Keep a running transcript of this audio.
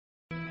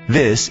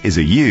This is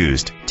a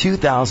used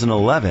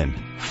 2011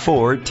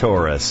 Ford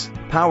Taurus,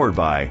 powered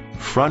by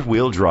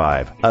front-wheel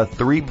drive, a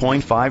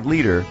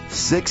 3.5-liter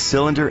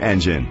six-cylinder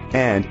engine,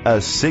 and a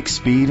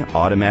 6-speed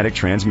automatic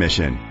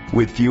transmission.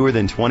 With fewer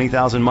than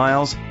 20,000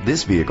 miles,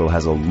 this vehicle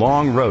has a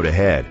long road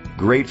ahead.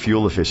 Great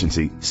fuel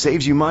efficiency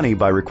saves you money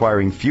by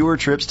requiring fewer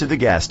trips to the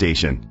gas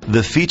station.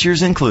 The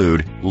features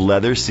include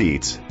leather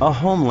seats, a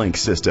HomeLink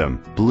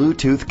system,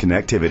 Bluetooth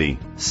connectivity,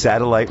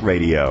 satellite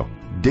radio,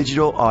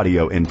 digital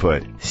audio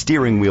input,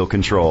 steering wheel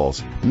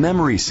controls,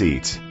 memory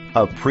seats,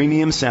 a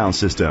premium sound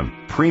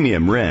system,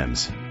 premium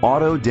rims,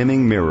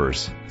 auto-dimming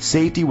mirrors.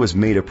 Safety was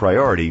made a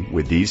priority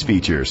with these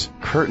features: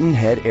 curtain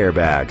head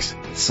airbags,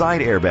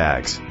 side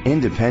airbags,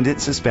 independent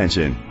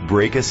suspension,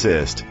 brake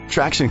assist,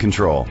 traction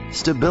control,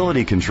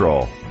 stability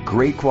control.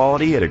 Great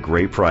quality at a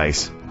great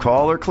price.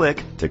 Call or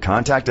click to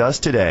contact us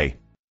today.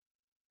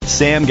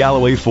 Sam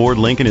Galloway Ford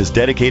Lincoln is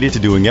dedicated to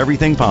doing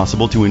everything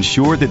possible to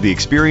ensure that the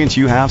experience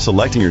you have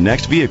selecting your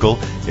next vehicle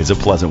is a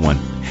pleasant one.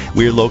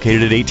 We are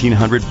located at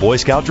 1800 Boy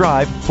Scout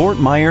Drive, Fort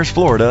Myers,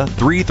 Florida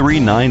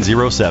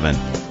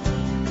 33907.